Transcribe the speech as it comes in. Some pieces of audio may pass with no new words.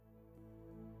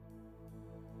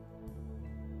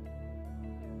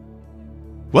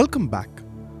Welcome back.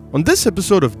 On this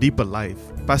episode of Deeper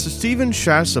Life, Pastor Stephen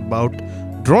shares about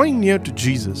drawing near to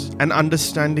Jesus and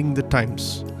understanding the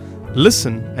times.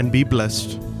 Listen and be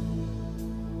blessed.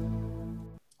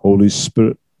 Holy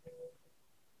Spirit,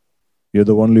 you're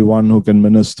the only one who can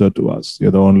minister to us.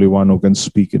 You're the only one who can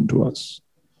speak into us.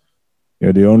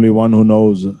 You're the only one who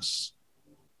knows us.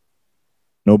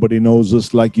 Nobody knows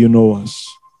us like you know us.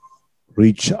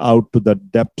 Reach out to the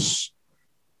depths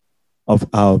of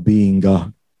our being,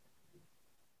 God.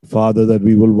 Father, that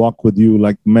we will walk with you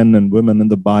like men and women in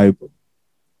the Bible.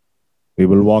 We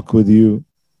will walk with you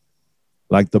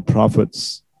like the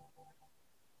prophets,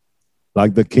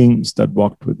 like the kings that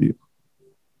walked with you.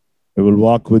 We will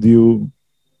walk with you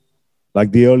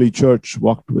like the early church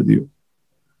walked with you.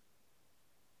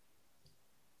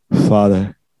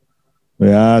 Father, we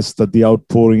ask that the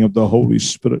outpouring of the Holy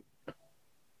Spirit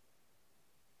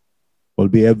will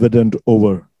be evident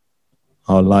over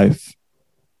our life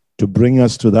to bring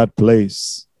us to that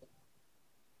place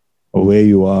where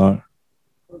you are,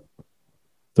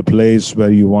 the place where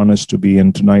you want us to be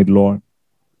in tonight, Lord.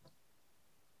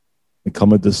 We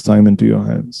come at this time into your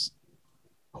hands.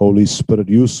 Holy Spirit,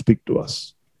 you speak to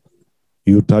us.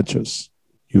 You touch us.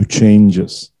 You change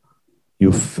us.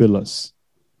 You fill us.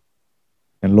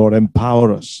 And Lord,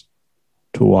 empower us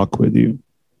to walk with you.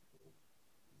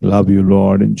 Love you,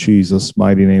 Lord. In Jesus'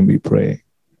 mighty name we pray.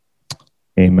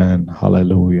 Amen.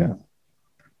 Hallelujah.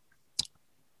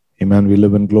 Amen. We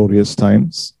live in glorious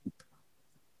times.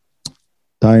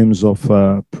 Times of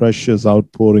precious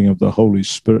outpouring of the Holy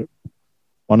Spirit.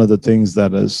 One of the things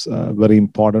that is very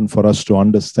important for us to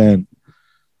understand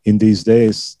in these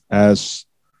days as,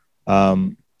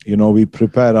 we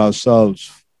prepare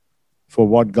ourselves for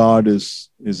what God is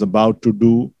about to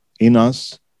do in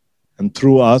us and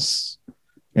through us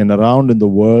and around in the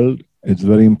world. It's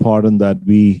very important that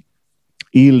we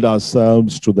yield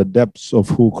ourselves to the depths of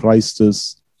who Christ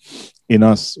is in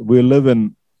us. We're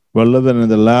living in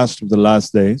the last of the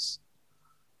last days.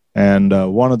 And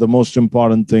one of the most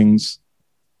important things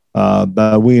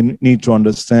that we need to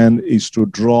understand is to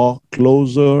draw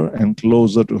closer and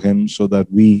closer to Him so that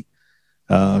we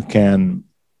can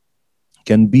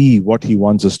be what He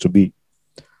wants us to be.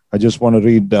 I just want to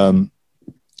read,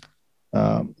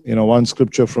 one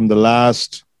scripture from the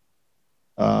last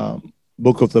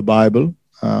book of the Bible,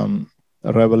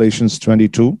 Revelations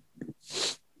 22.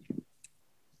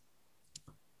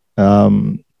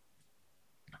 And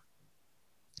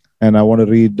I want to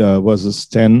read verses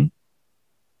 10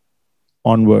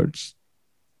 onwards.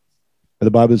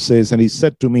 The Bible says, "And he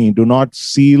said to me, do not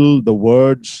seal the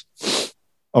words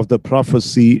of the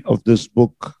prophecy of this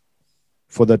book,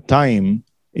 for the time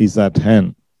is at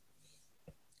hand.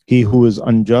 He who is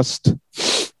unjust,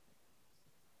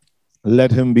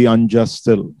 let him be unjust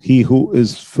still. He who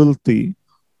is filthy,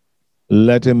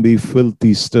 let him be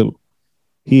filthy still.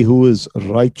 He who is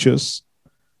righteous,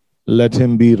 let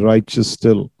him be righteous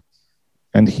still.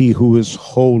 And he who is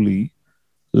holy,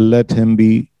 let him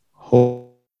be holy.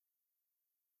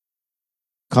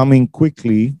 Coming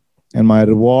quickly, and my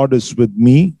reward is with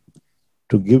me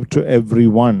to give to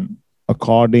everyone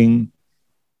according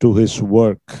to his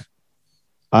work.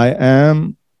 I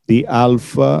am the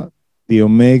Alpha, the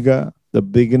Omega, the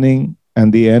beginning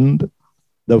and the end,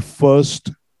 the first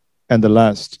and the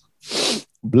last.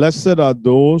 Blessed are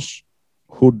those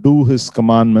who do his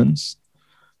commandments,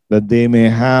 that they may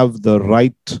have the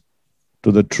right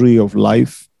to the tree of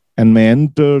life and may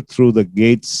enter through the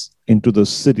gates into the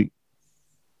city.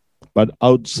 But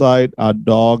outside are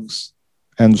dogs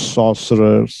and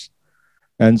sorcerers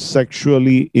and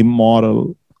sexually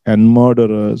immoral and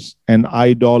murderers and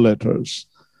idolaters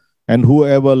and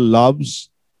whoever loves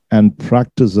and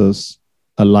practices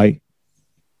a lie."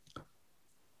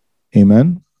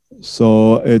 Amen.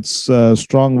 So it's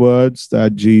strong words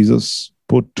that Jesus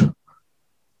put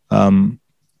and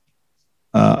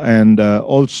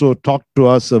also talked to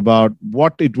us about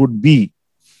what it would be.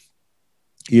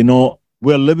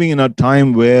 We're living in a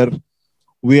time where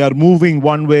we are moving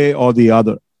one way or the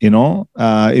other.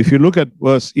 If you look at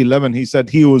verse 11, he said,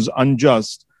 he who is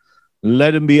unjust,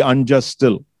 let him be unjust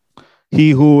still.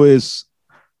 He who is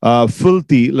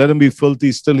filthy, let him be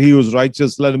filthy still. He who is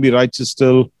righteous, let him be righteous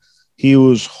still. He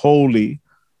who is holy,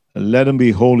 let him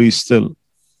be holy still.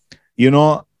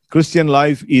 Christian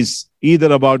life is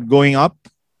either about going up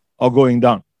or going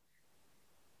down.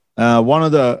 One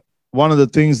of the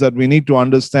things that we need to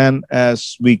understand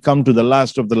as we come to the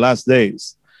last of the last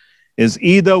days is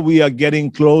either we are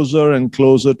getting closer and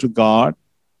closer to God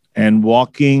and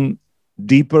walking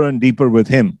deeper and deeper with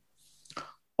Him,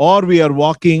 or we are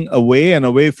walking away and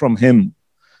away from Him.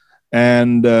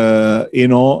 And,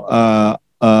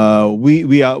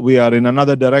 we are in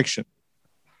another direction.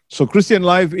 So Christian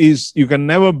life is, you can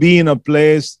never be in a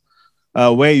place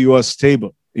where you are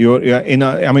stable. You're in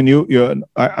a, I mean,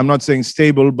 I'm not saying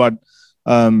stable, but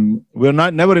we're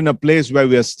never in a place where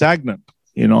we are stagnant.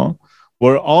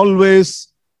 We're always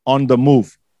on the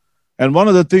move. And one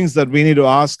of the things that we need to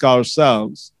ask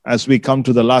ourselves as we come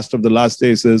to the last of the last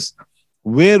days is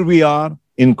where we are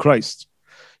in Christ.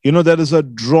 There is a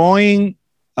drawing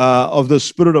of the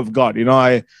Spirit of God.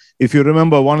 If you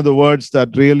remember, one of the words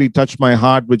that really touched my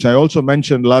heart, which I also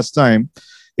mentioned last time,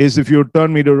 is if you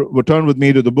turn with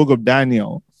me to the book of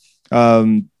Daniel,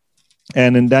 and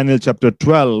in Daniel chapter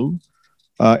 12,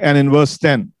 and in verse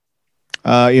 10,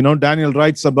 Daniel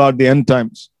writes about the end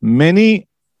times. Many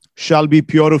shall be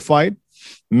purified,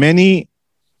 many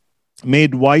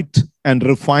made white and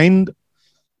refined,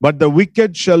 but the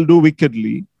wicked shall do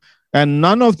wickedly, and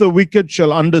none of the wicked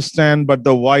shall understand, but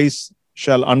the wise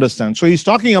shall understand. So he's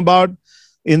talking about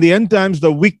in the end times,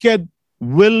 the wicked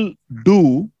will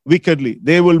do wickedly.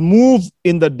 They will move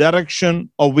in the direction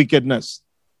of wickedness.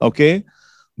 Okay?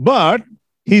 But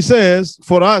he says,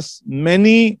 for us,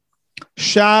 many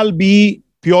shall be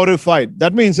purified.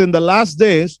 That means in the last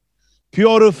days,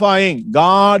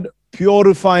 God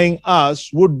purifying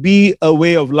us would be a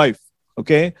way of life.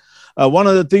 Okay? One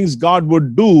of the things God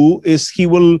would do is He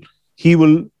will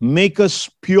make us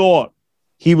pure.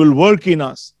 He will work in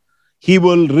us. He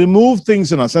will remove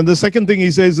things in us. And the second thing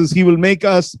he says is He will make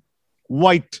us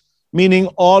white, meaning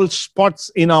all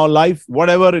spots in our life,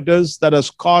 whatever it is that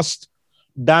has caused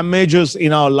damages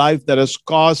in our life, that has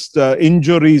caused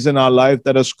injuries in our life,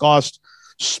 that has caused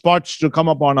spots to come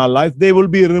upon our life, they will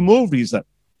be removed, he said.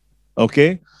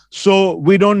 Okay? So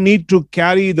we don't need to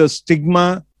carry the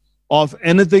stigma of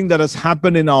anything that has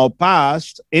happened in our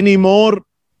past anymore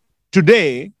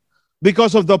today,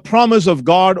 because of the promise of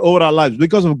God over our lives,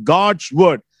 because of God's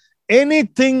word.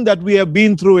 Anything that we have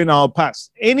been through in our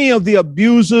past, any of the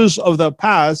abuses of the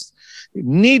past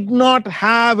need not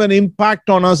have an impact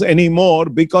on us anymore,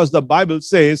 because the Bible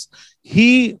says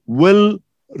He will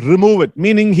remove it,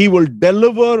 meaning He will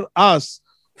deliver us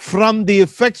from the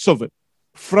effects of it,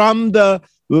 from the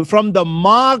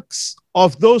marks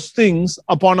of those things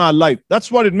upon our life.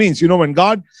 That's what it means. When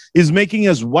God is making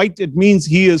us white, it means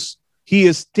He is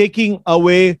taking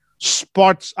away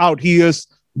spots out. He is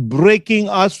breaking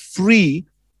us free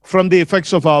from the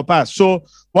effects of our past. So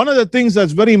one of the things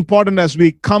that's very important as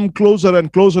we come closer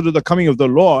and closer to the coming of the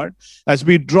Lord, as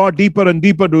we draw deeper and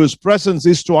deeper to His presence,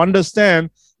 is to understand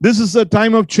this is a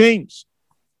time of change.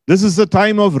 This is a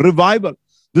time of revival.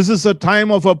 This is a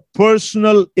time of a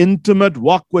personal, intimate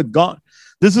walk with God.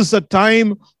 This is a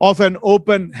time of an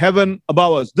open heaven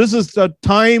above us. This is the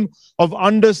time of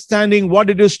understanding what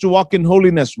it is to walk in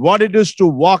holiness, what it is to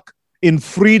walk in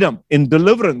freedom, in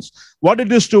deliverance, what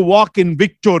it is to walk in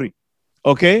victory.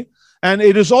 Okay? And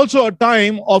it is also a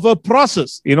time of a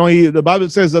process. The Bible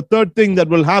says the third thing that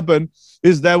will happen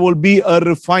is there will be a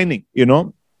refining,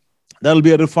 There will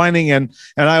be a refining, and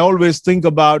I always think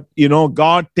about,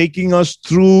 God taking us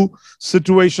through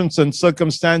situations and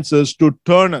circumstances to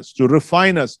turn us, to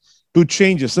refine us, to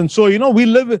change us. And so, we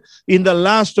live in the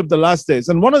last of the last days.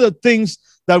 And one of the things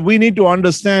that we need to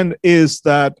understand is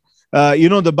that,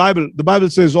 the Bible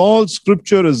says all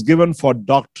Scripture is given for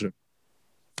doctrine.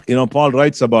 Paul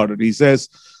writes about it. He says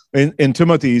in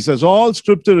Timothy, he says, all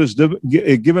Scripture is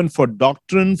given for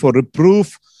doctrine, for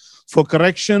reproof, for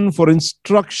correction, for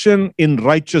instruction in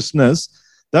righteousness,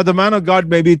 that the man of God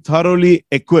may be thoroughly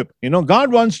equipped.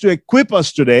 God wants to equip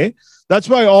us today. That's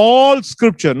why all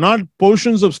Scripture, not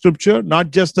portions of Scripture,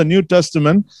 not just the New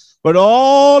Testament, but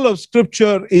all of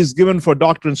Scripture is given for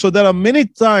doctrine. So there are many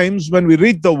times when we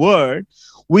read the Word,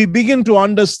 we begin to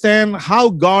understand how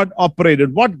God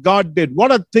operated, what God did,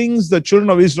 what are things the children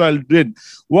of Israel did,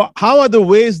 how are the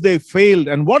ways they failed,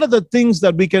 and what are the things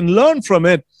that we can learn from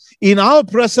it in our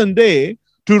present day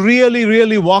to really,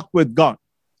 really walk with God.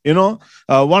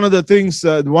 One of the things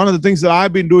that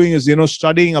I've been doing is,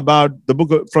 studying about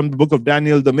from the book of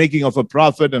Daniel, the making of a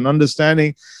prophet, and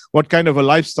understanding what kind of a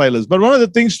lifestyle is. But one of the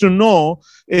things to know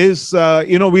is,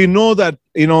 we know that,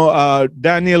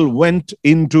 Daniel went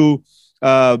into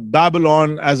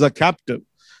Babylon as a captive.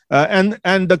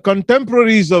 And the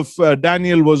contemporaries of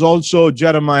Daniel was also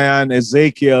Jeremiah and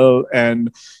Ezekiel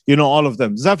and, all of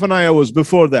them. Zephaniah was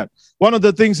before that. One of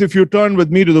the things, if you turn with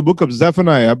me to the book of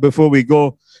Zephaniah, before we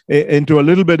go into a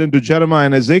little bit into Jeremiah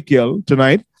and Ezekiel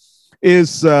tonight,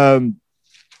 is,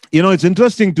 it's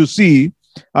interesting to see,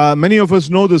 many of us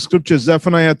know the scripture,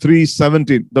 Zephaniah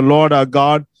 3:17, the Lord our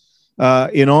God,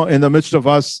 in the midst of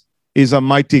us is a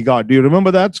mighty God. Do you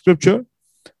remember that scripture?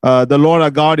 The Lord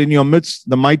our God in your midst,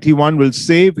 the mighty one, will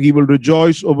save. He will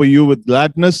rejoice over you with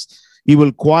gladness. He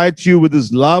will quiet you with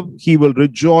his love. He will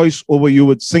rejoice over you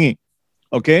with singing.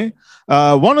 Okay.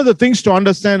 One of the things to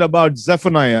understand about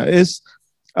Zephaniah is,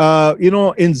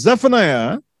 in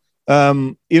Zephaniah,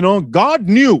 God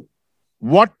knew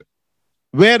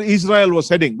where Israel was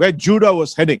heading, where Judah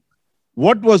was heading,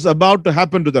 what was about to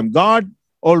happen to them. God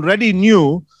already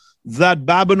knew that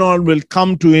Babylon will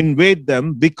come to invade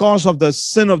them because of the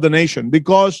sin of the nation,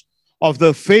 because of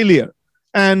the failure.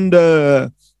 And,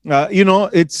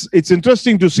 it's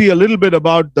interesting to see a little bit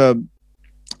about the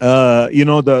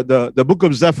book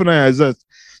of Zephaniah.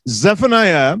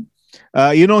 Zephaniah,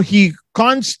 he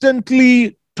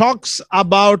constantly talks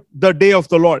about the day of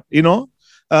the Lord.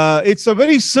 It's a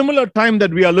very similar time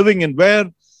that we are living in,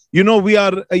 where we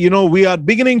are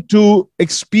beginning to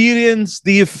experience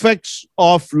the effects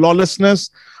of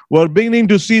lawlessness. We're beginning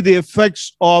to see the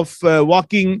effects of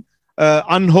walking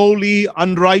unholy,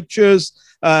 unrighteous,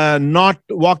 not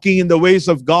walking in the ways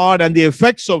of God, and the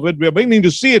effects of it. We're beginning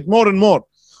to see it more and more.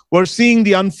 We're seeing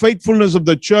the unfaithfulness of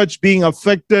the church being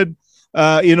affected,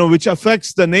 which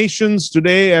affects the nations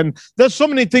today. And there's so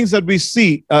many things that we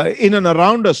see in and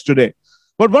around us today.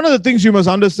 But one of the things you must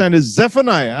understand is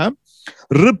Zephaniah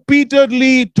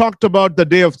repeatedly talked about the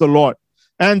day of the Lord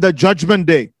and the judgment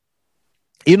day.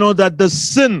 That the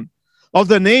sin of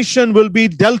the nation will be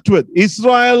dealt with.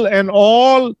 Israel and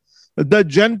all the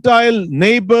Gentile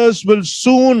neighbors will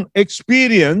soon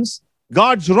experience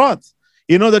God's wrath.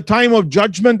 The time of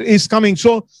judgment is coming.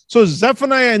 So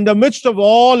Zephaniah, in the midst of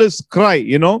all his cry,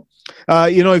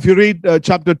 if you read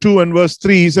chapter 2 and verse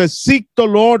 3, he says, "Seek the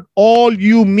Lord, all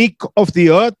you meek of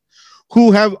the earth,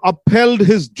 who have upheld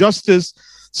his justice.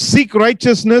 Seek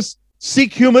righteousness,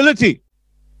 seek humility.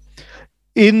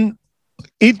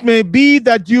 It may be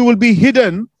that you will be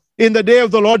hidden in the day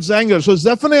of the Lord's anger." So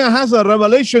Zephaniah has a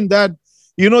revelation that,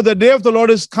 the day of the Lord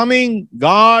is coming.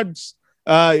 God's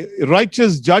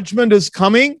righteous judgment is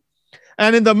coming.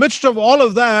 And in the midst of all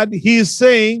of that, he is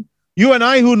saying, you and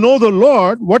I who know the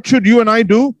Lord, what should you and I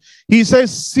do? He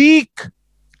says, seek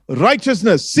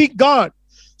righteousness, seek God,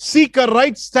 seek a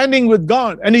right standing with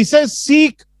God. And he says,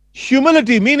 seek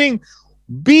humility, meaning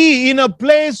be in a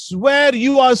place where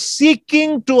you are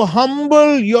seeking to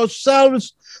humble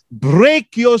yourselves,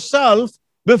 break yourself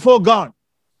before God.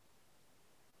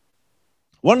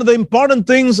 One of the important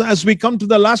things as we come to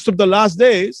the last of the last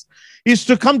days is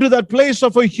to come to that place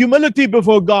of a humility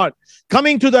before God,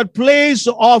 coming to that place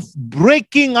of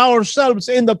breaking ourselves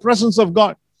in the presence of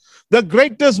God. The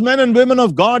greatest men and women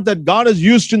of God that God has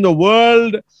used in the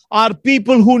world are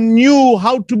people who knew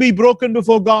how to be broken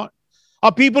before God,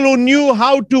 are people who knew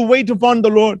how to wait upon the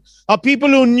Lord, are people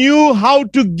who knew how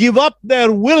to give up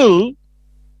their will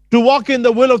to walk in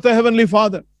the will of the Heavenly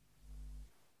Father.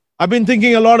 I've been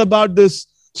thinking a lot about this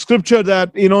scripture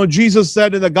that, Jesus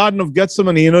said in the Garden of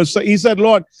Gethsemane, so he said,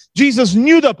 Lord, Jesus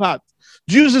knew the path.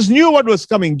 Jesus knew what was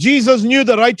coming. Jesus knew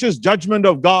the righteous judgment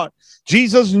of God.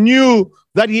 Jesus knew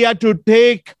that he had to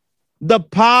take the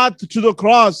path to the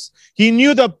cross. He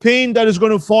knew the pain that is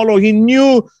going to follow. He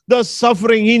knew the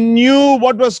suffering. He knew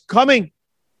what was coming.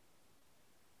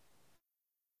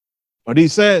 But he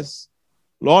says,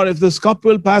 Lord, if this cup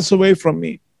will pass away from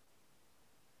me.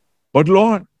 But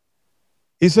Lord,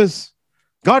 he says,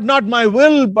 God, not my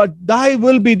will, but thy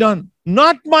will be done.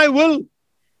 Not my will.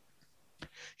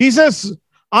 He says,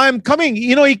 I am coming.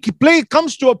 He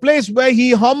comes to a place where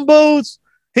he humbles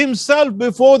himself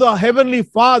before the Heavenly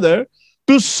Father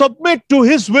to submit to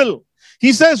his will.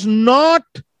 He says, not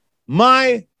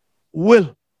my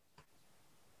will.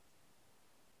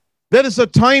 There is a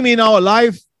time in our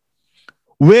life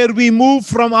where we move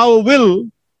from our will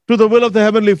to the will of the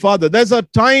Heavenly Father. There's a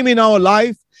time in our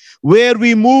life where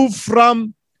we move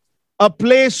from a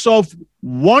place of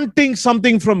wanting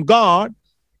something from God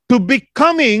to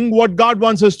becoming what God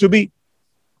wants us to be.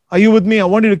 Are you with me? I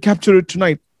want you to capture it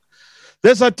tonight.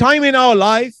 There's a time in our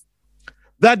life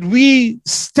that we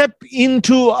step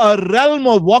into a realm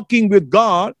of walking with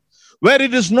God where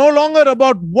it is no longer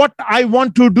about what I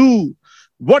want to do,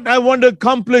 what I want to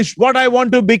accomplish, what I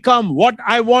want to become, what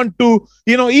I want to,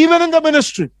 even in the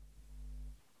ministry.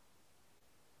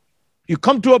 You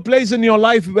come to a place in your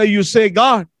life where you say,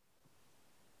 God,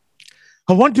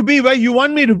 I want to be where you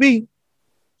want me to be.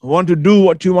 I want to do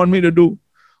what you want me to do.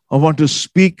 I want to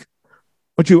speak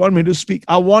what you want me to speak.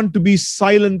 I want to be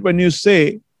silent when you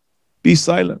say, be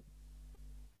silent.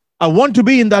 I want to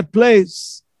be in that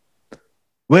place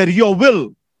where your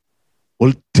will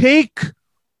take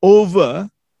over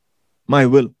my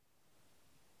will.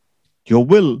 Your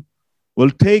will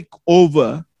take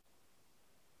over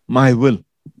my will.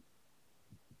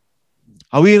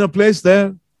 Are we in a place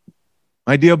there?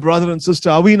 My dear brother and sister,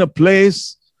 are we in a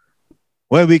place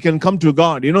where we can come to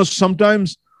God? You know,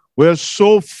 sometimes we're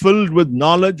so filled with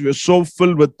knowledge, we're so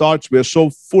filled with thoughts, we're so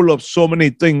full of so many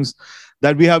things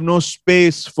that we have no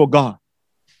space for God.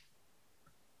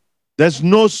 There's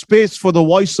no space for the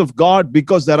voice of God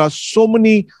because there are so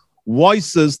many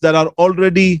voices that are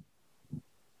already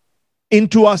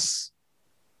into us.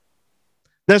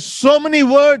 There's so many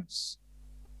words.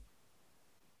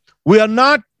 We are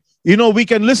not, we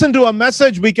can listen to a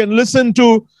message, we can listen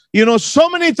to, so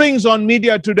many things on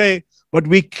media today, but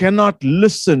we cannot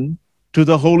listen to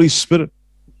the Holy Spirit.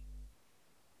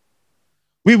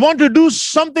 We want to do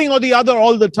something or the other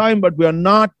all the time, but we are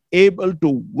not able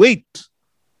to wait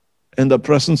in the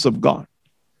presence of God.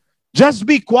 Just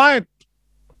be quiet.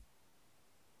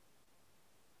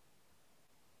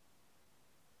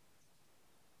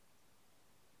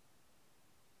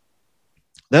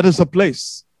 That is a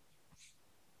place.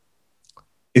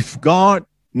 If God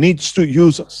needs to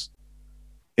use us,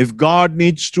 if God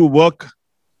needs to work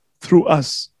through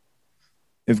us,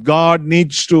 if God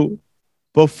needs to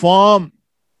perform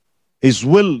His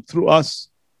will through us,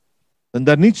 then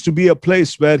there needs to be a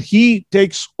place where He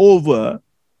takes over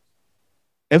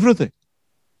everything.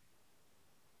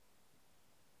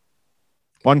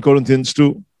 1 Corinthians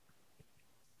 2,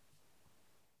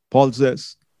 Paul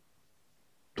says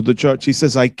to the church, he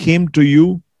says, I came to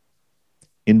you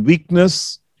in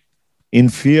weakness, in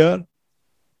fear,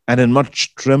 and in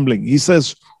much trembling. He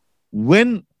says,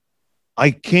 when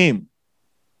I came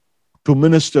to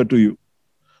minister to you,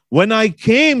 when I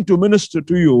came to minister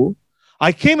to you,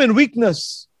 I came in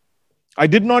weakness. I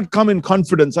did not come in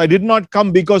confidence. I did not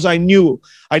come because I knew.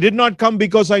 I did not come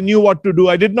because I knew what to do.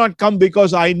 I did not come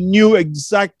because I knew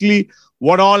exactly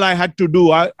what all I had to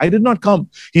do. I did not come.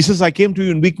 He says, I came to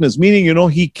you in weakness, meaning,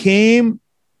 he came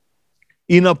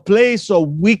in a place of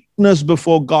weakness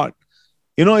before God.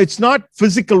 It's not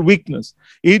physical weakness.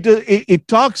 It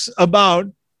talks about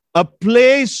a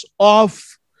place of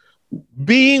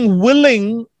being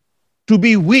willing to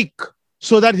be weak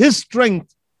so that His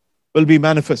strength will be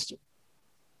manifested.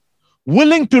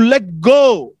 Willing to let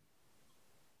go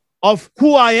of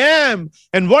who I am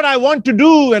and what I want to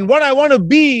do and what I want to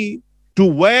be to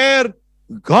where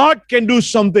God can do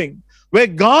something, where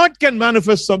God can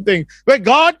manifest something, where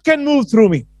God can move through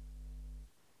me.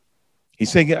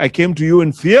 He's saying, I came to you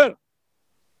in fear.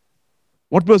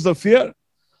 What was the fear?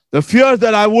 The fear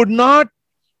that I would not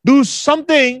do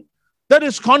something that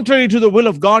is contrary to the will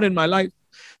of God in my life.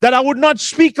 That I would not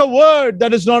speak a word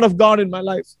that is not of God in my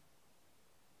life.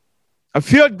 I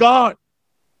feared God.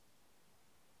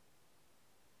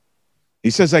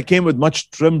 He says, I came with much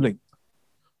trembling.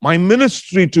 My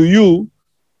ministry to you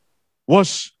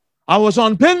was, I was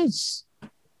on pins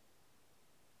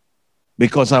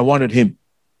because I wanted Him.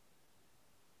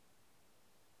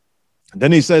 And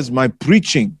then he says, my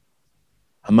preaching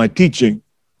and my teaching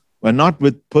were not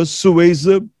with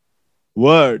persuasive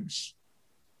words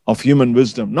of human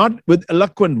wisdom, not with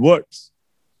eloquent words.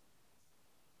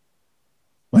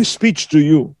 My speech to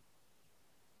you,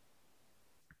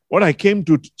 what I came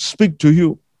to speak to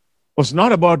you, was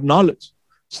not about knowledge.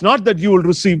 It's not that you will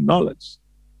receive knowledge,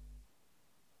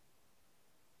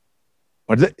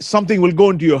 but something will go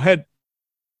into your head,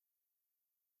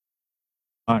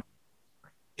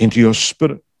 into your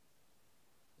spirit.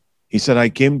 He said, I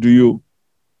came to you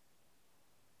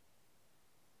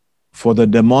for the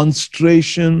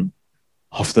demonstration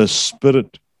of the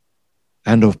Spirit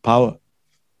and of power.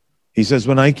 He says,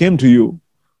 when I came to you,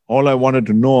 all I wanted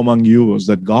to know among you was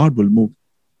that God will move,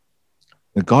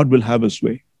 that God will have His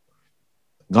way.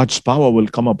 God's power will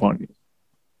come upon you.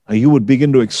 And you would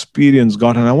begin to experience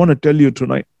God. And I want to tell you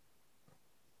tonight,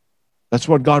 that's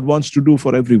what God wants to do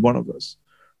for every one of us.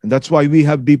 And that's why we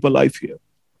have Deeper Life here.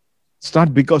 It's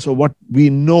not because of what we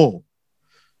know,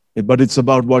 but it's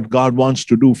about what God wants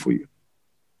to do for you.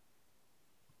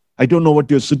 I don't know what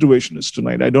your situation is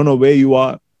tonight. I don't know where you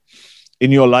are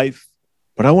in your life,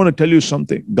 but I want to tell you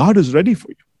something. God is ready for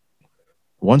you.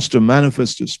 He wants to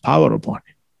manifest His power upon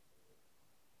you.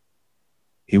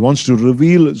 He wants to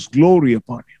reveal His glory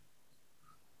upon you.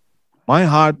 My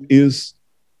heart is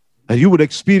that you would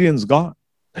experience God,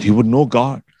 that you would know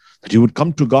God, that you would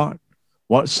come to God.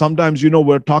 Sometimes,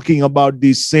 we're talking about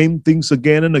these same things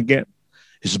again and again.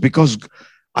 It's because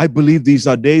I believe these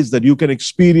are days that you can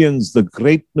experience the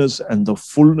greatness and the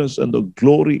fullness and the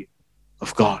glory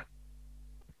of God.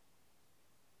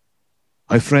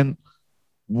 My friend,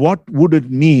 what would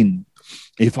it mean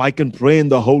if I can pray in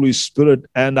the Holy Spirit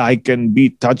and I can be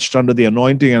touched under the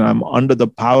anointing and I'm under the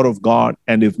power of God,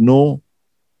 and if no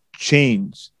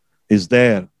change is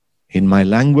there in my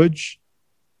language,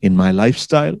 in my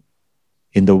lifestyle,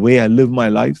 in the way I live my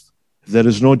life, if there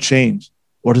is no change,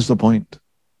 what is the point?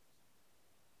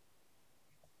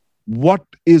 What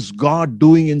is God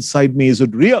doing inside me? Is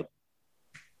it real?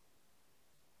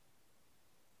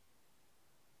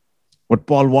 What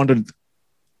Paul wanted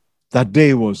that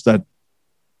day was that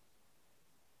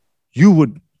you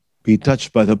would be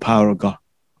touched by the power of God.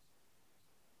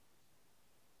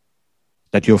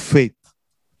 That your faith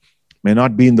may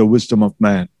not be in the wisdom of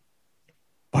man,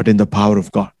 but in the power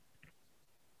of God.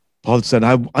 Paul said,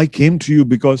 I came to you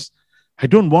because I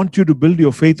don't want you to build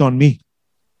your faith on me,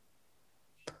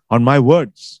 on my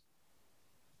words.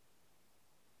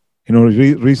 You know,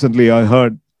 recently I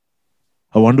heard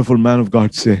a wonderful man of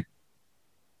God say,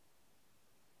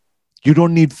 you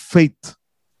don't need faith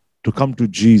to come to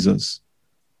Jesus.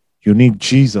 You need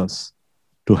Jesus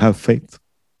to have faith.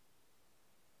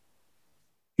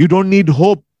 You don't need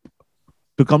hope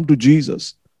to come to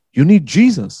Jesus. You need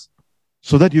Jesus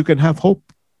so that you can have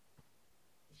hope.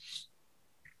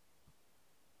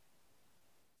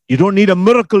 You don't need a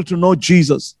miracle to know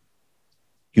Jesus.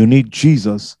 You need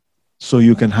Jesus so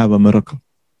you can have a miracle.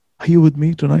 Are you with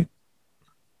me tonight?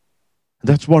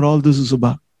 That's what all this is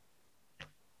about.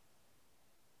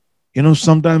 You know,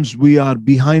 sometimes we are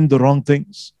behind the wrong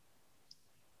things.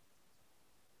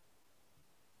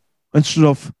 Instead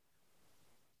of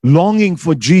longing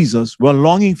for Jesus, we're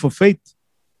longing for faith.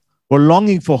 We're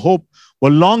longing for hope. We're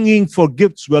longing for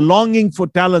gifts. We're longing for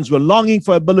talents. We're longing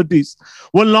for abilities.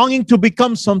 We're longing to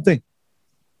become something.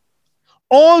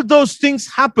 All those things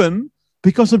happen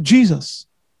because of Jesus.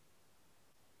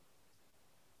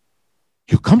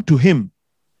 You come to Him,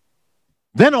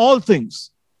 then all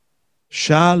things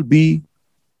shall be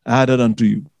added unto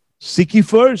you. Seek ye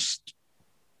first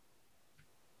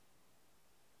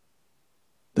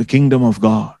the kingdom of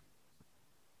God.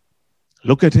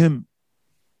 Look at Him.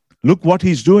 Look what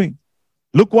He's doing.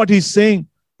 Look what He's saying.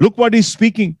 Look what He's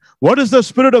speaking. What is the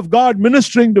Spirit of God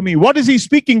ministering to me? What is He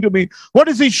speaking to me? What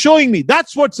is He showing me?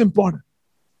 That's what's important.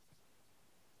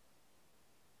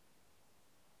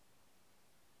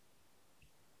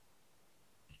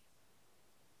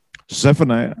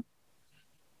 Zephaniah,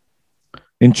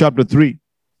 in chapter 3,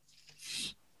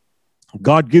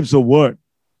 God gives a word.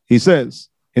 He says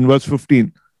in verse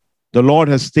 15, the Lord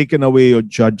has taken away your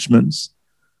judgments.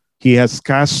 He has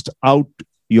cast out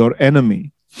your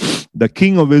enemy, the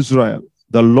King of Israel.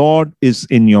 The Lord is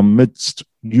in your midst.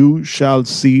 You shall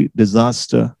see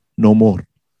disaster no more.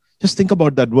 Just think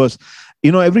about that verse.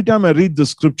 You know, every time I read the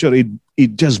scripture,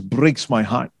 it just breaks my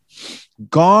heart.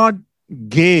 God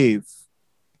gave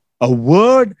a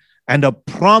word and a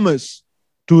promise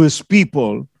to His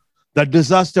people that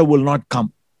disaster will not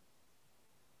come.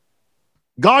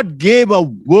 God gave a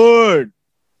word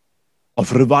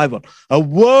of revival, a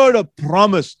word of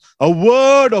promise, a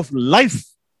word of life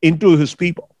into His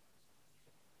people.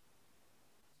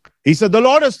 He said, the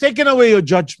Lord has taken away your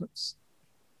judgments.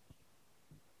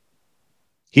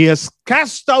 He has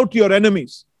cast out your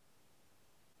enemies.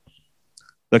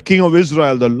 The King of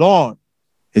Israel, the Lord,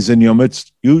 is in your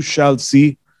midst. You shall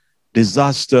see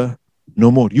disaster no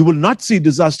more. You will not see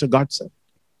disaster, God said.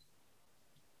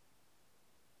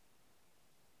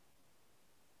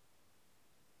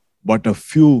 But a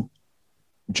few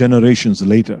generations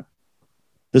later,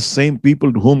 the same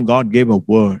people to whom God gave a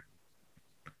word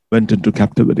went into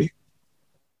captivity.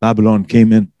 Babylon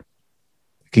came in.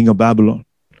 The king of Babylon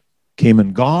came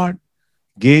in. God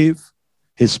gave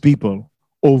His people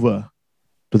over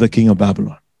to the king of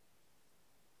Babylon.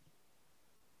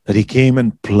 That he came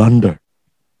and plundered.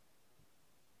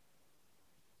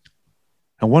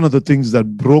 And one of the things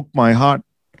that broke my heart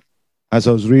as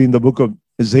I was reading the book of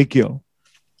Ezekiel,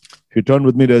 if you turn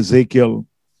with me to Ezekiel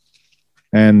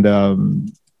and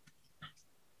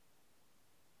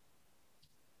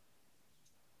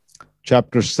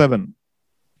chapter 7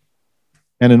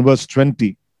 and in verse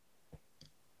 20,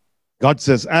 God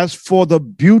says, as for the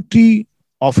beauty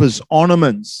of His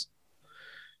ornaments,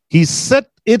 He set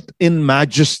it in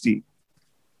majesty,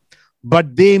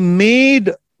 but they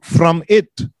made from it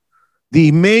the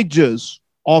images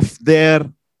of their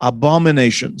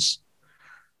abominations,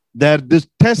 their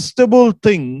detestable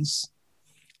things.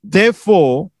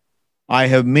 Therefore, I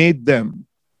have made them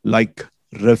like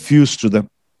refuse to them.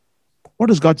 What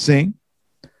is God saying?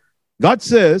 God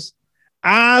says,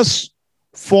 as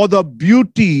for the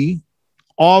beauty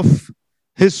of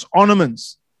His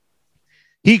ornaments,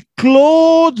 He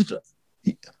clothed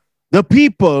the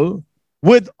people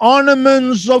with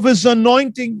ornaments of His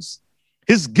anointings,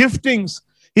 His giftings,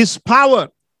 His power,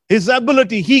 His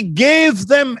ability. He gave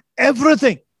them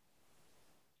everything.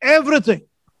 Everything.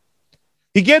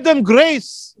 He gave them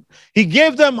grace. He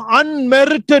gave them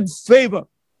unmerited favor.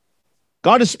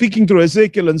 God is speaking through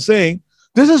Ezekiel and saying,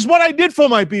 this is what I did for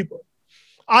my people.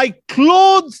 I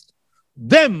clothed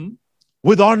them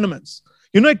with ornaments.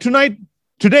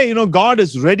 Today, God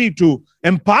is ready to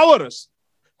empower us.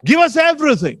 Give us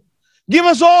everything. Give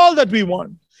us all that we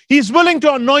want. He's willing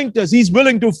to anoint us. He's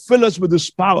willing to fill us with His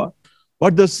power.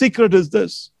 But the secret is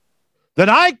this, that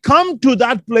I come to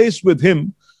that place with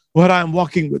Him where I am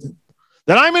walking with Him.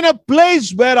 That I'm in a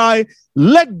place where I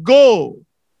let go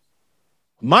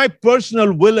my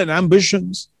personal will and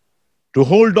ambitions to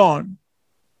hold on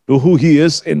to who He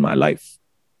is in my life.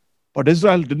 But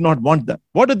Israel did not want that.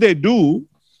 What did they do?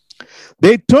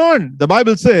 They turned, the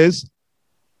Bible says,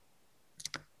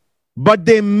 but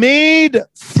they made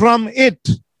from it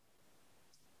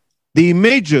the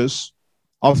images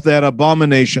of their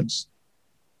abominations.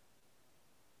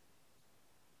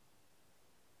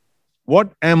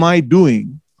 What am I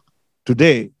doing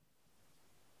today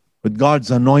with God's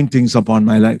anointings upon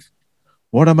my life?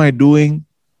 What am I doing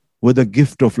with the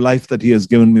gift of life that He has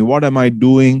given me? What am I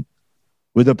doing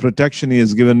with the protection He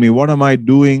has given me? What am I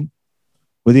doing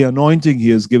with the anointing He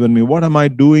has given me? What am I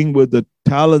doing with the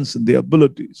talents and the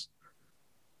abilities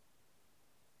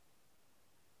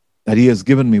that He has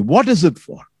given me? What is it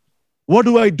for? What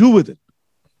do I do with it?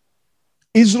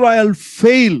 Israel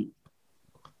failed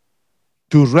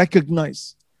to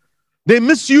recognize. They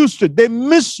misused it. They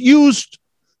misused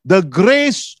the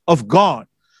grace of God,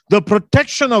 the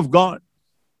protection of God,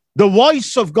 the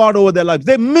voice of God over their lives.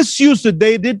 They misused it.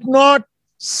 They did not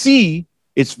see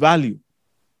its value.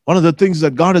 One of the things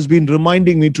that God has been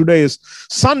reminding me today is,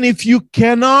 son, if you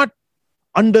cannot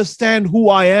understand who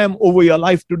I am over your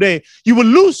life today, you will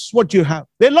lose what you have.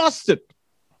 They lost it.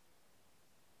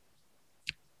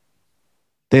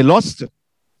 They lost it.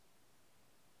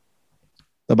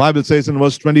 The Bible says in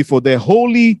verse 24, their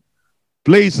holy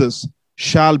places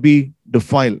shall be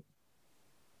defiled.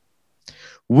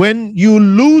 When you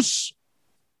lose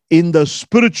in the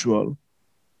spiritual,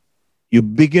 you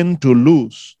begin to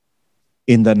lose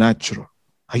in the natural.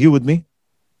 Are you with me?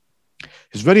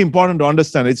 It's very important to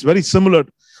understand. It's very similar.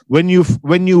 When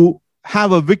you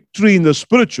have a victory in the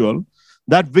spiritual,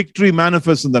 that victory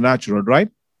manifests in the natural, right?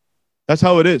 That's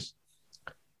how it is.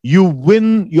 You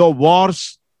win your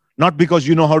wars not because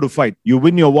you know how to fight. You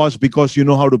win your wars because you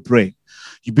know how to pray.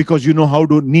 Because you know how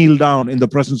to kneel down in the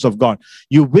presence of God.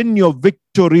 You win your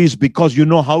victories because you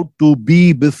know how to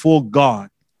be before God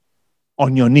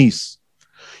on your knees.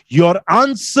 Your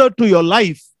answer to your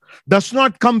life does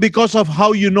not come because of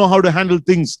how you know how to handle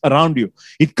things around you.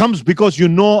 It comes because you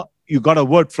know you got a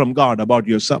word from God about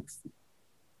yourself.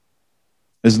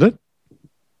 Isn't it?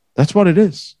 That's what it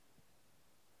is.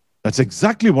 That's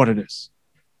exactly what it is.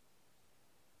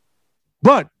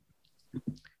 But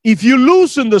if you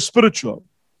lose in the spiritual,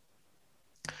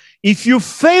 if you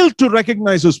fail to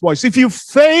recognize His voice, if you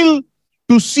fail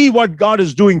to see what God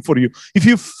is doing for you, if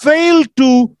you fail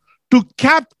to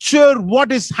capture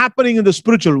what is happening in the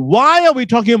spiritual, why are we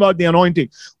talking about the anointing?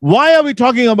 Why are we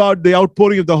talking about the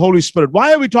outpouring of the Holy Spirit?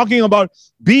 Why are we talking about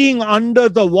being under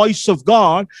the voice of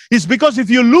God? It's because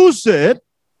if you lose it,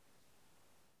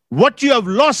 what you have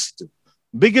lost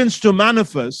begins to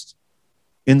manifest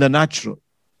in the natural.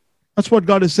 That's what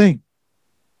God is saying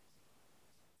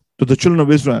to the children of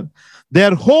Israel.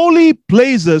 Their holy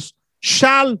places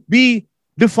shall be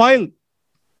defiled.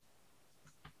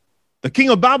 The king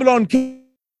of Babylon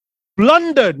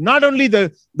plundered not only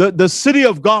the city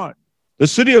of God, the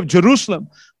city of Jerusalem,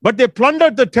 but they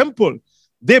plundered the temple.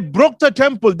 They broke the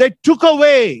temple. They took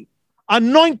away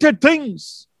anointed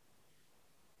things.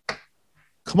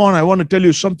 Come on, I want to tell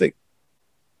you something.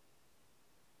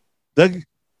 The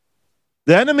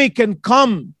enemy can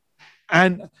come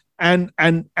and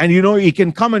he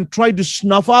can come and try to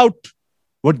snuff out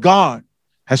what God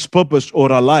has purposed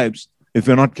over our lives if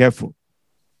we're not careful.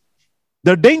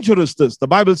 The danger is this. The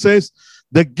Bible says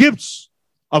the gifts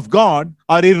of God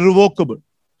are irrevocable.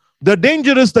 The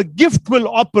danger is the gift will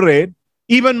operate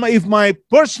even if my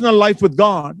personal life with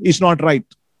God is not right.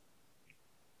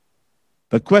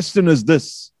 The question is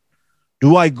this: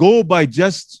 do I go by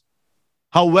just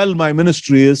how well my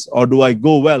ministry is, or do I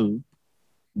go well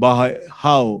by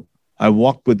how I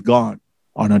walk with God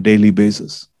on a daily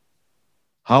basis?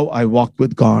 How I walk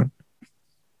with God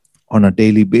on a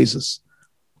daily basis.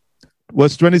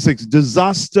 Verse 26,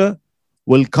 disaster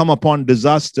will come upon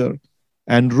disaster,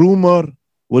 and rumor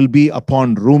will be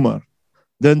upon rumor.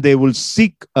 Then they will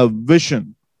seek a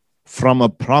vision from a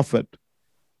prophet,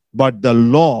 but the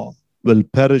law will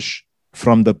perish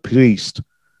from the priest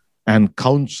and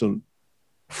counsel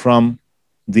from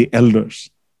the elders.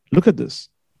 Look at this.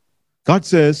 God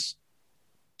says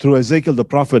through Ezekiel the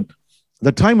prophet,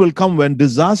 the time will come when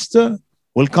disaster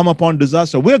will come upon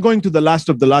disaster. We're going to the last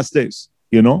of the last days,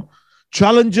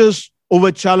 challenges over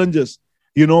challenges,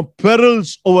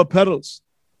 perils over perils.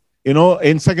 In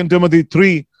 2 Timothy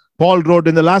 3, Paul wrote,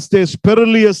 in the last days,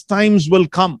 perilous times will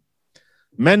come.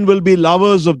 Men will be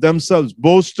lovers of themselves,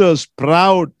 boasters,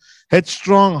 proud,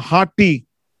 headstrong, haughty,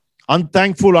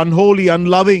 unthankful, unholy,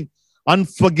 unloving,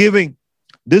 unforgiving,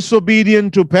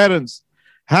 disobedient to parents,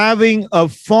 having a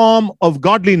form of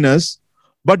godliness,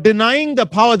 but denying the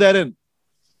power therein.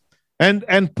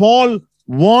 And Paul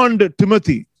warned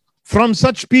Timothy, from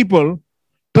such people,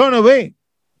 turn away.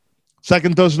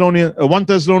 1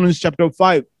 Thessalonians chapter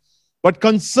 5. But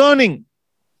concerning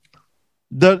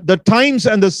the times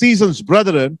and the seasons,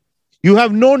 brethren, you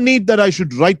have no need that I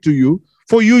should write to you,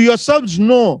 for you yourselves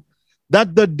know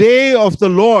that the day of the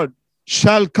Lord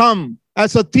shall come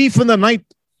as a thief in the night.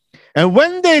 And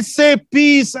when they say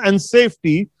peace and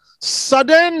safety,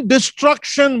 sudden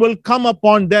destruction will come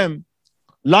upon them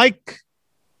like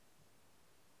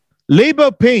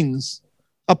labor pains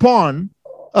upon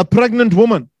a pregnant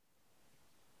woman.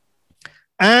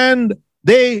 And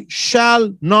they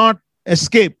shall not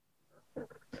escape.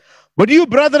 But you,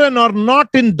 brethren, are not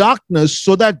in darkness,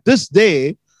 so that this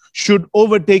day should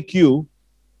overtake you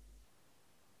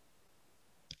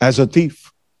as a thief.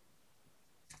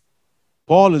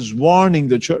 Paul is warning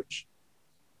the church.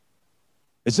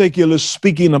 Ezekiel is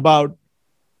speaking about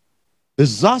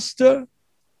disaster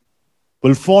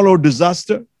will follow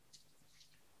disaster.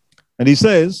 And he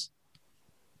says,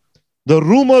 there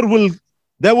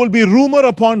will be rumor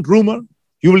upon rumor.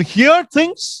 You will hear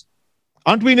things.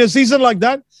 Aren't we in a season like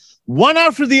that? One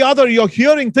after the other, you're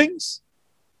hearing things.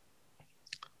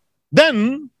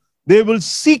 Then they will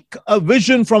seek a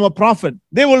vision from a prophet.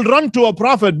 They will run to a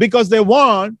prophet because they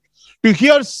want to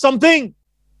hear something.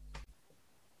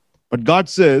 But God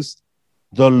says,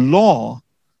 the law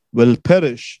will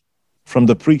perish from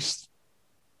the priest.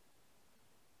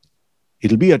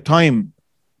 It'll be a time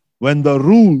when the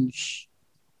rules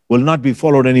will not be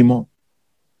followed anymore.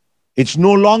 It's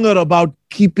no longer about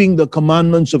keeping the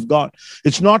commandments of God.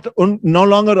 It's no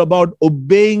longer about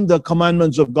obeying the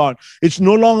commandments of God. It's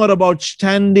no longer about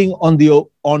standing on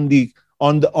the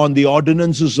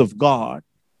ordinances of God.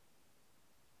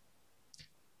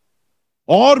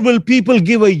 Or will people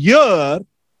give a ear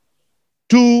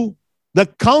to the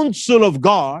counsel of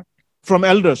God from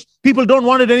elders? People don't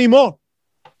want it anymore.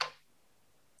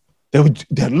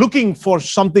 They're looking for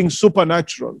something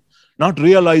supernatural, not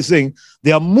realizing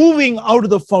they are moving out of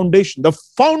the foundation. The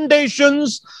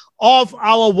foundations of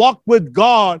our walk with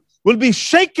God will be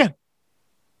shaken.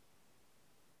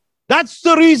 That's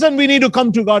the reason we need to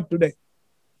come to God today.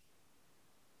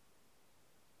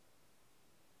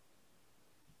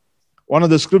 One of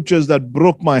the scriptures that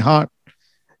broke my heart,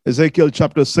 Ezekiel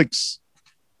chapter 6,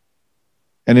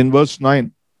 and in verse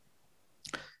 9.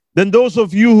 Then those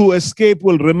of you who escape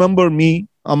will remember me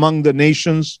among the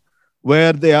nations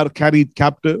where they are carried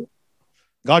captive.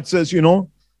 God says, you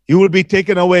will be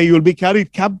taken away, you will be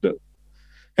carried captive.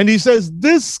 And he says,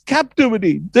 this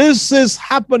captivity, this is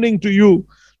happening to you.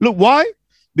 Look, why?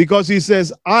 Because he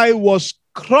says, I was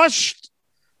crushed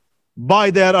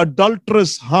by their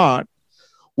adulterous heart,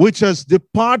 which has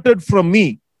departed from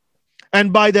me,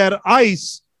 and by their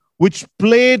eyes, which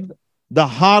played the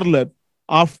harlot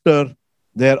after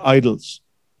their idols.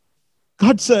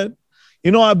 God said,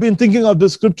 I've been thinking of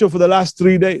this scripture for the last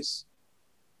 3 days.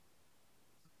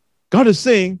 God is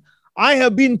saying, I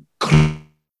have been crushed.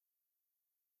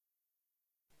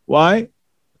 Why?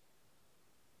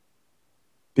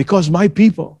 Because my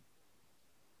people,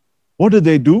 what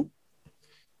do?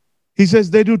 He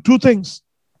says they do two things.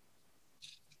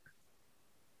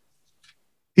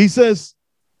 He says,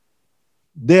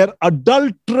 their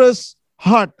adulterous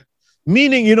heart,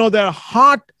 meaning, their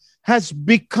heart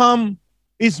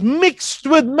is mixed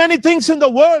with many things in the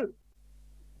world.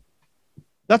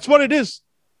 That's what it is.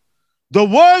 The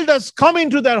world has come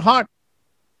into their heart.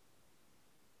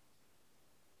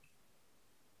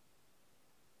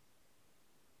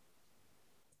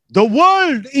 The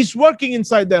world is working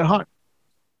inside their heart.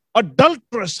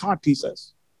 Adulterous heart, he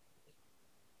says.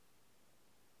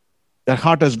 Their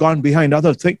heart has gone behind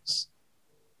other things.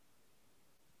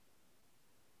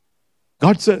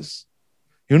 God says,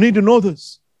 you need to know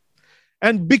this.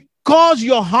 And because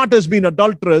your heart has been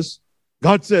adulterous,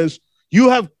 God says, you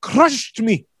have crushed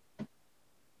me.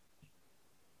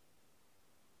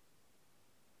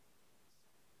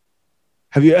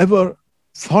 Have you ever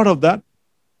thought of that?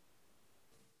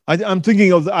 I've been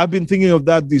thinking of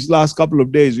that these last couple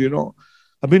of days,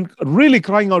 I've been really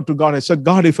crying out to God. I said,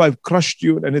 God, if I've crushed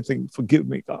you in anything, forgive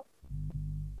me, God.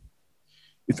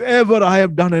 If ever I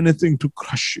have done anything to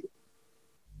crush you,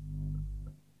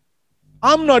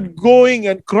 I'm not going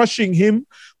and crushing him.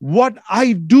 What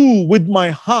I do with my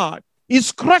heart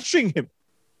is crushing him.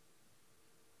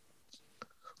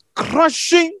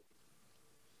 Crushing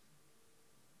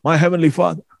my Heavenly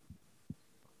Father,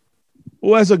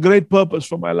 who has a great purpose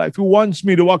for my life, who wants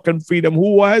me to walk in freedom,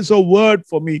 who has a word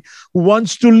for me, who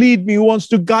wants to lead me, who wants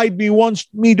to guide me, who wants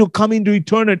me to come into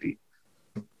eternity.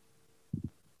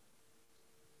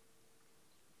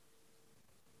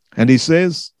 And he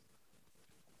says,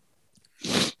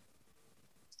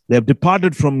 they have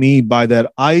departed from me by their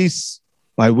eyes,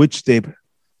 by which they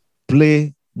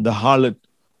play the harlot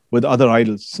with other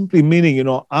idols. Simply meaning,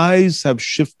 eyes have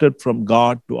shifted from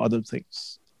God to other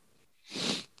things.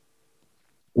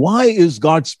 Why is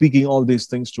God speaking all these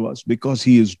things to us? Because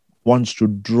he wants to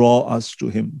draw us to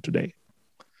him today.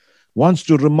 Wants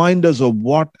to remind us of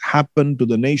what happened to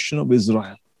the nation of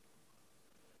Israel.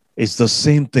 It's the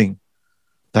same thing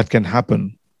that can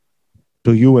happen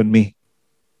to you and me.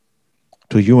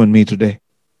 To you and me today.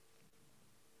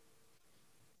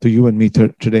 To you and me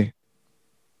today.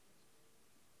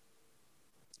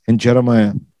 In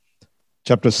Jeremiah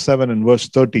chapter 7 and verse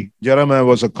 30, Jeremiah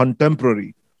was a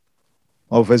contemporary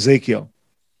of Ezekiel.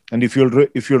 And if you'll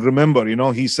remember,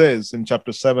 he says in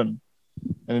chapter 7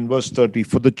 and in verse 30,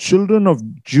 for the children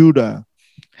of Judah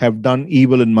have done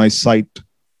evil in my sight,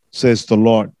 says the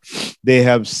Lord. They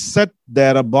have set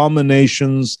their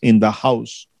abominations in the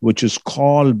house, which is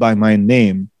called by my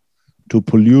name, to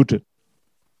pollute it.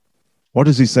 What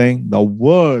is he saying? The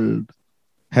world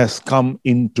has come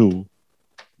into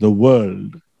the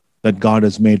world that God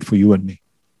has made for you and me.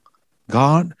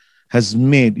 God has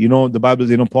made, the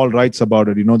Bible, Paul writes about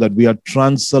it, that we are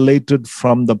translated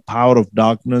from the power of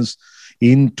darkness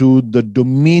into the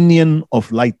dominion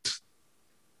of light.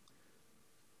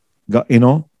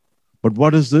 But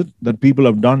what is it that people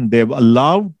have done? They have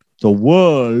allowed the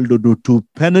world to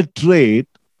penetrate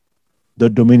the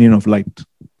dominion of light.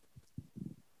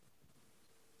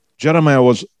 Jeremiah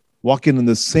was walking in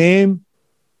the same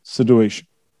situation,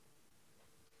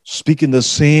 speaking the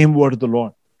same word of the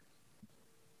Lord.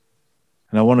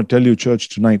 And I want to tell you, church,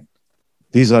 tonight,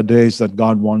 these are days that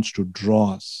God wants to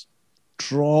draw us.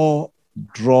 Draw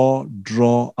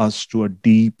us to a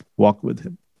deep walk with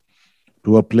him,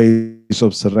 to a place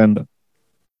of surrender,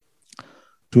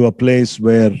 to a place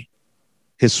where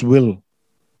his will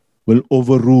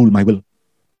overrule my will.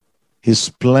 His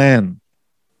plan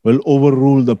will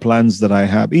overrule the plans that I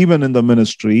have, even in the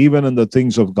ministry, even in the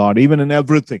things of God, even in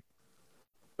everything,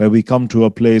 where we come to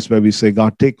a place where we say,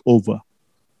 God, take over.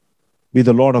 Be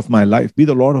the Lord of my life. Be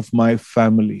the Lord of my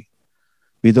family.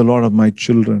 Be the Lord of my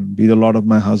children. Be the Lord of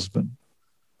my husband.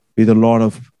 Be the Lord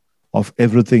of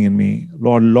everything in me.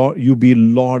 Lord, you be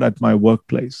Lord at my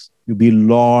workplace. You be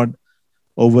Lord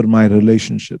over my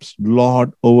relationships.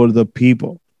 Lord over the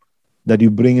people that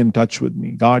you bring in touch with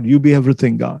me. God, you be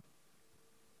everything, God.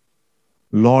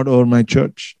 Lord over my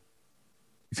church.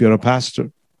 If you're a pastor,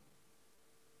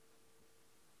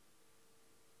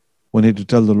 we need to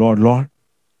tell the Lord, Lord,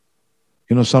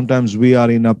 sometimes we are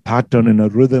in a pattern, in a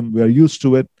rhythm. We are used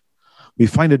to it. We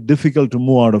find it difficult to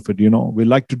move out of it. We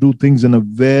like to do things in a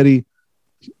very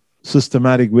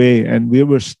systematic way, and we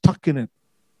were stuck in it.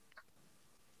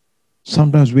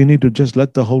 Sometimes we need to just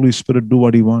let the Holy Spirit do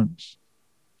what he wants.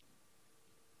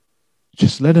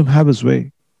 Just let him have his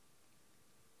way.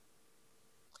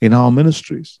 In our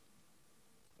ministries,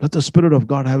 let the Spirit of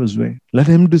God have his way. Let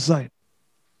him decide.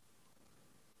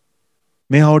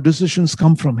 May our decisions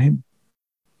come from him.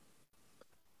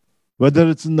 Whether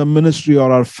it's in the ministry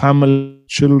or our family,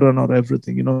 children, or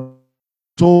everything,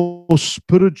 so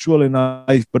spiritual in our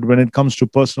life, but when it comes to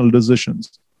personal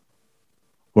decisions,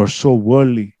 we're so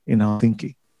worldly in our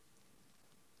thinking.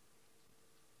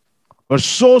 We're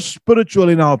so spiritual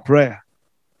in our prayer,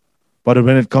 but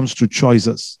when it comes to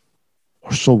choices,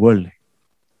 we're so worldly.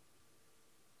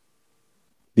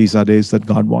 These are days that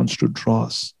God wants to draw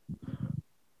us.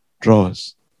 Draw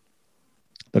us.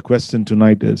 The question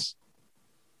tonight is,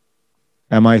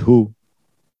 am I who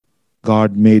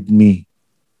God made me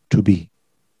to be?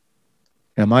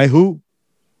 Am I who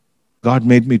God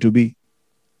made me to be?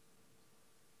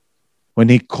 When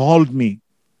he called me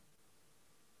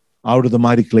out of the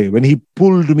mighty clay, when he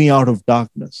pulled me out of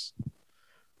darkness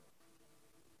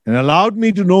and allowed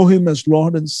me to know him as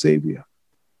Lord and Savior,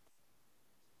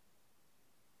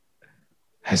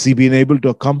 has he been able to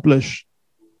accomplish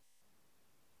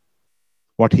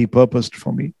what he purposed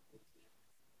for me?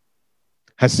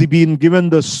 Has he been given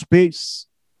the space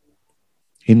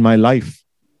in my life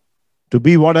to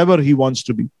be whatever He wants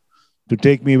to be, to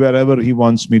take me wherever He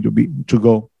wants me to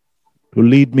go, to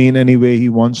lead me in any way He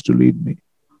wants to lead me.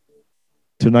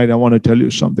 Tonight, I want to tell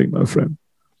you something, my friend.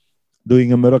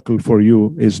 Doing a miracle for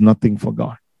you is nothing for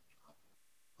God.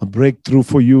 A breakthrough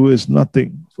for you is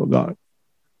nothing for God.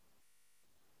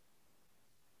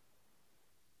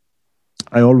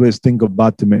 I always think of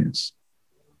Bartimaeus.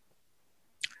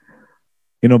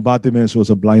 You know, Bartimaeus was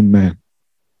a blind man.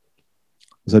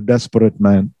 He was a desperate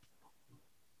man.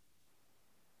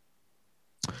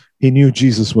 He knew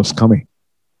Jesus was coming.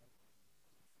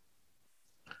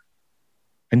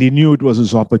 And he knew it was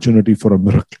his opportunity for a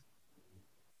miracle.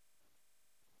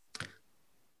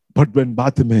 But when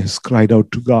Bartimaeus cried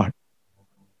out to God,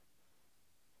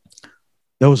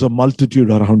 there was a multitude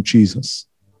around Jesus.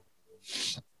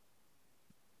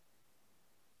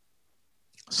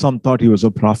 Some thought he was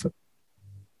a prophet.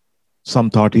 Some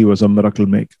thought he was a miracle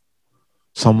maker.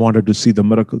 Some wanted to see the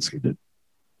miracles he did.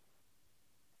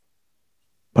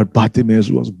 But Bartimaeus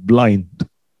was blind.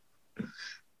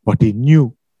 But he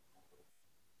knew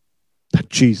that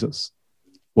Jesus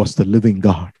was the living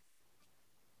God.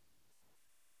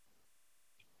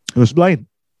 He was blind.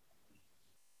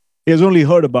 He has only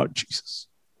heard about Jesus.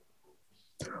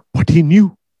 But he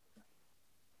knew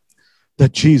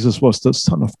that Jesus was the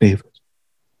Son of David.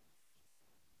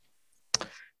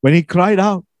 When he cried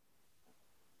out,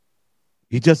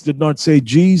 he just did not say,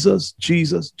 Jesus,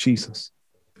 Jesus, Jesus.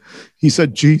 He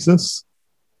said, Jesus,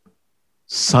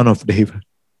 Son of David.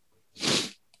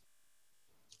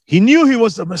 He knew he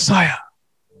was the Messiah.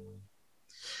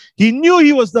 He knew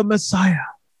he was the Messiah.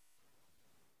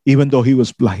 Even though he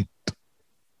was blind,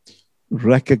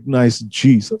 recognized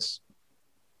Jesus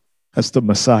as the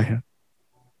Messiah.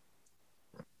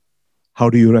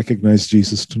 How do you recognize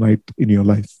Jesus tonight in your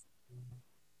life?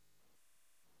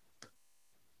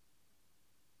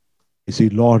 Is He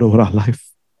Lord over our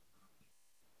life?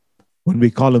 When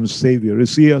we call Him Savior,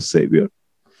 is He a Savior?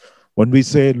 When we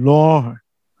say Lord,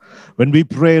 when we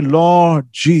pray,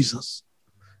 Lord Jesus,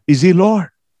 is He Lord?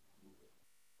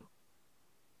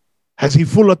 Has He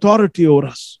full authority over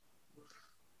us?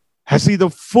 Has He the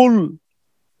full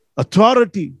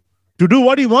authority to do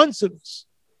what He wants in us?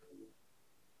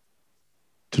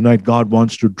 Tonight, God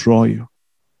wants to draw you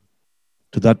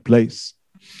to that place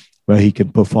where He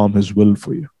can perform His will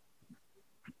for you.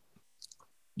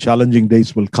 Challenging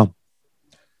days will come.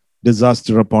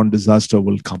 Disaster upon disaster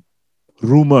will come.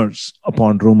 Rumors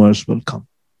upon rumors will come.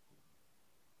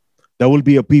 There will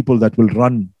be a people that will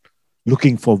run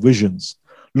looking for visions,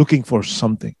 looking for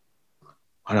something.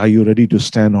 Are you ready to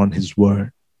stand on His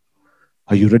word?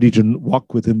 Are you ready to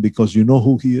walk with Him because you know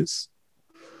who He is?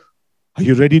 Are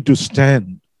you ready to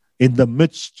stand in the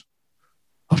midst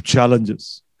of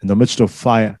challenges, in the midst of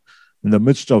fire, in the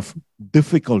midst of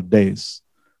difficult days?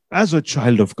 As a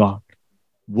child of God,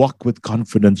 walk with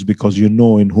confidence because you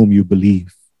know in whom you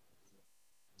believe,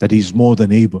 that He's more than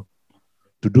able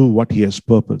to do what He has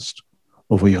purposed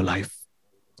over your life.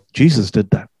 Jesus did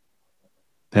that. At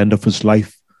the end of His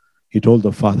life, He told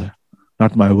the Father,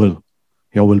 not my will,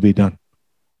 your will be done.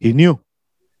 He knew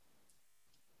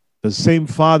the same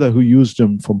Father who used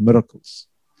Him for miracles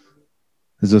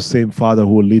is the same Father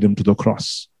who will lead Him to the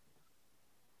cross.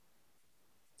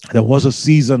 There was a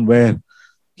season where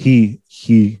He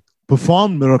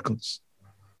performed miracles.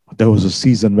 But there was a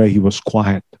season where He was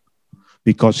quiet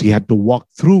because He had to walk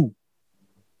through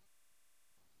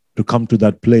to come to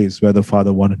that place where the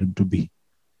Father wanted Him to be.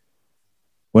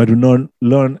 Where to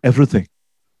learn everything.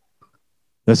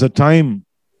 There's a time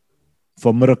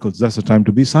for miracles. There's a time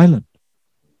to be silent.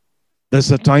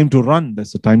 There's a time to run.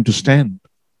 There's a time to stand.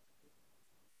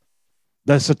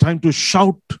 There's a time to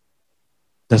shout.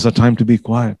 There's a time to be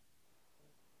quiet.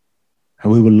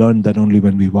 And we will learn that only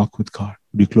when we walk with God.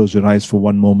 Would you close your eyes for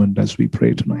one moment as we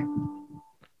pray tonight?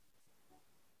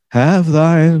 Have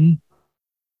thine,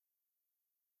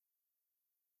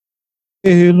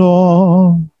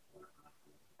 Lord,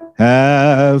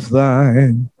 have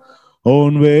thine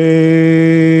own way.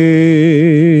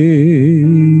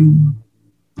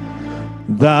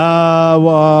 Thou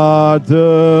art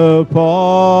the potter,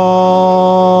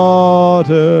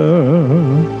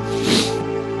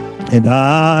 and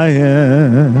I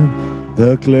am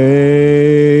the clay.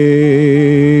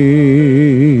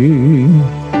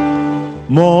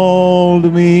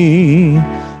 Mold me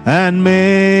and make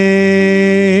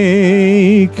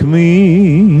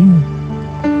me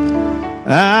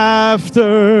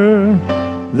after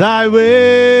thy will,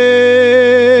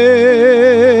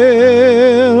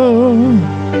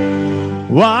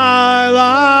 while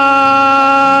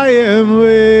I am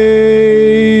waiting.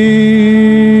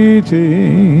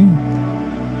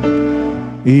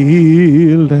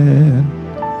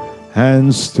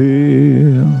 stand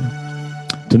still.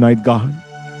 Tonight, God,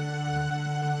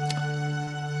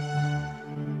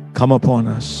 come upon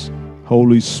us.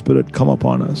 Holy Spirit, come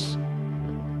upon us.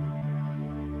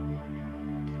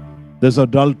 This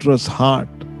adulterous heart,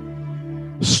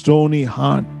 stony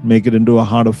heart, make it into a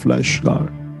heart of flesh, God.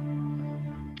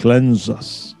 Cleanse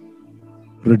us,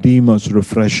 redeem us,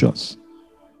 refresh us.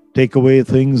 Take away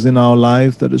things in our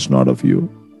life that is not of you.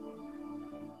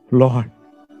 Lord,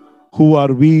 who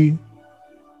are we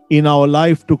in our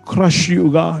life to crush you,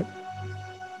 God?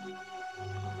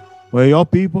 We're your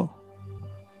people.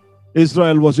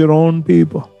 Israel was your own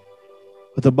people.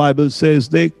 But the Bible says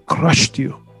they crushed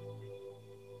you.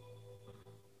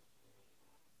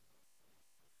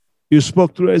 You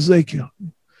spoke through Ezekiel.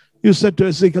 You said to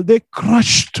Ezekiel, they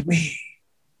crushed me.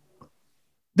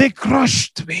 They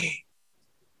crushed me.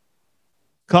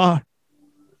 God,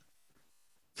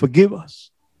 forgive us.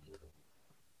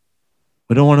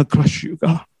 We don't want to crush you,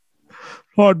 God.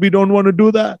 Lord, we don't want to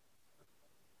do that.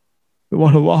 We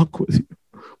want to walk with you.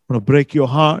 We want to break your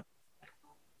heart.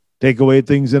 Take away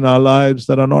things in our lives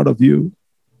that are not of you.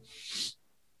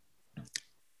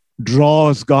 Draw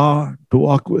us, God, to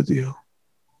walk with you.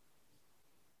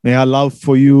 May our love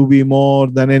for you be more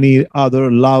than any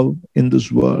other love in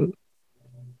this world.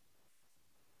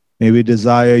 May we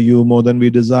desire you more than we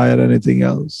desire anything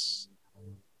else.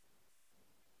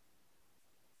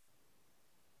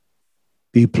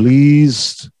 Be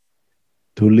pleased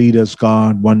to lead us,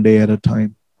 God, one day at a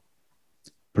time.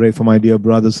 Pray for my dear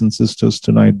brothers and sisters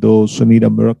tonight, those who need a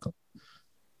miracle.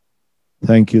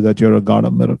 Thank you that you're a God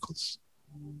of miracles.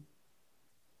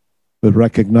 We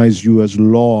recognize you as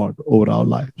Lord over our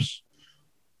lives.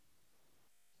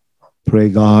 Pray,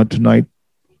 God, tonight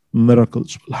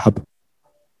miracles will happen.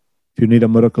 If you need a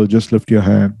miracle, just lift your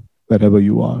hand wherever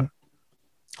you are.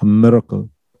 A miracle.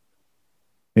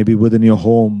 Maybe within your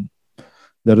home,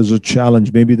 there is a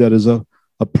challenge. Maybe there is a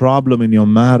problem in your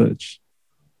marriage.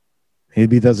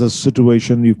 Maybe there's a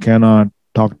situation you cannot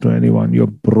talk to anyone. You're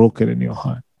broken in your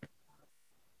heart.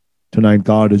 Tonight,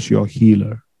 God is your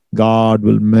healer. God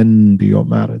will mend your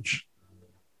marriage.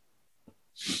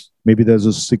 Maybe there's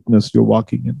a sickness you're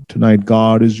walking in. Tonight,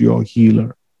 God is your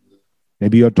healer.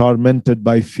 Maybe you're tormented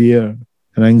by fear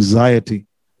and anxiety.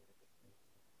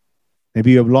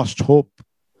 Maybe you have lost hope.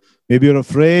 Maybe you're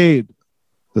afraid of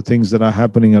the things that are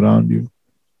happening around you.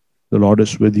 The Lord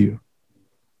is with you.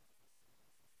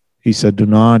 He said, do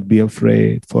not be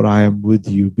afraid, for I am with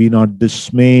you. Be not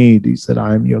dismayed. He said,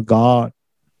 I am your God.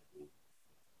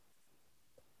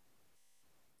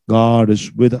 God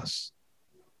is with us.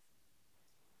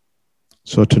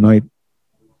 So tonight,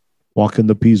 walk in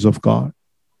the peace of God.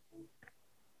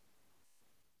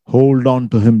 Hold on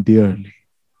to Him dearly.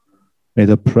 May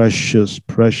the precious,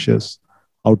 precious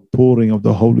outpouring of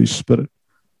the Holy Spirit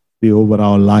be over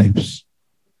our lives.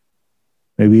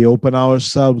 May we open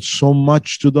ourselves so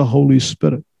much to the Holy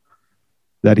Spirit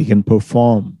that He can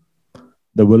perform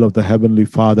the will of the Heavenly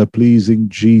Father, pleasing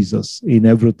Jesus in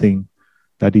everything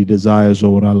that He desires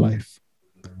over our life.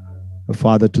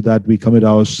 Father, to that we commit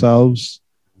ourselves.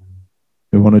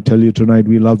 We want to tell you tonight,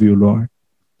 we love you, Lord.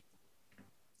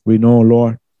 We know,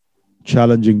 Lord,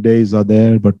 challenging days are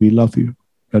there, but we love you.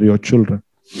 We're your children.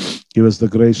 Give us the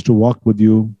grace to walk with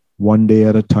you one day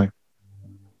at a time.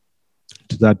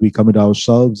 To that we commit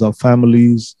ourselves, our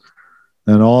families,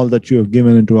 and all that you have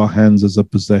given into our hands as a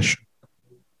possession.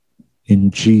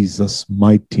 In Jesus'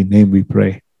 mighty name we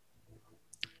pray.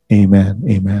 Amen.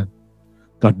 Amen.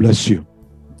 God bless you.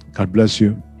 God bless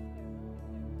you.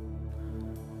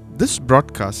 This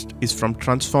broadcast is from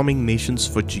Transforming Nations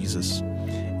for Jesus.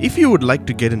 If you would like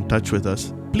to get in touch with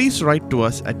us, please write to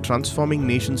us at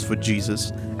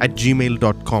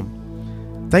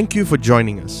transformingnationsforjesus@gmail.com. Thank you for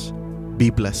joining us. Be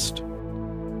blessed.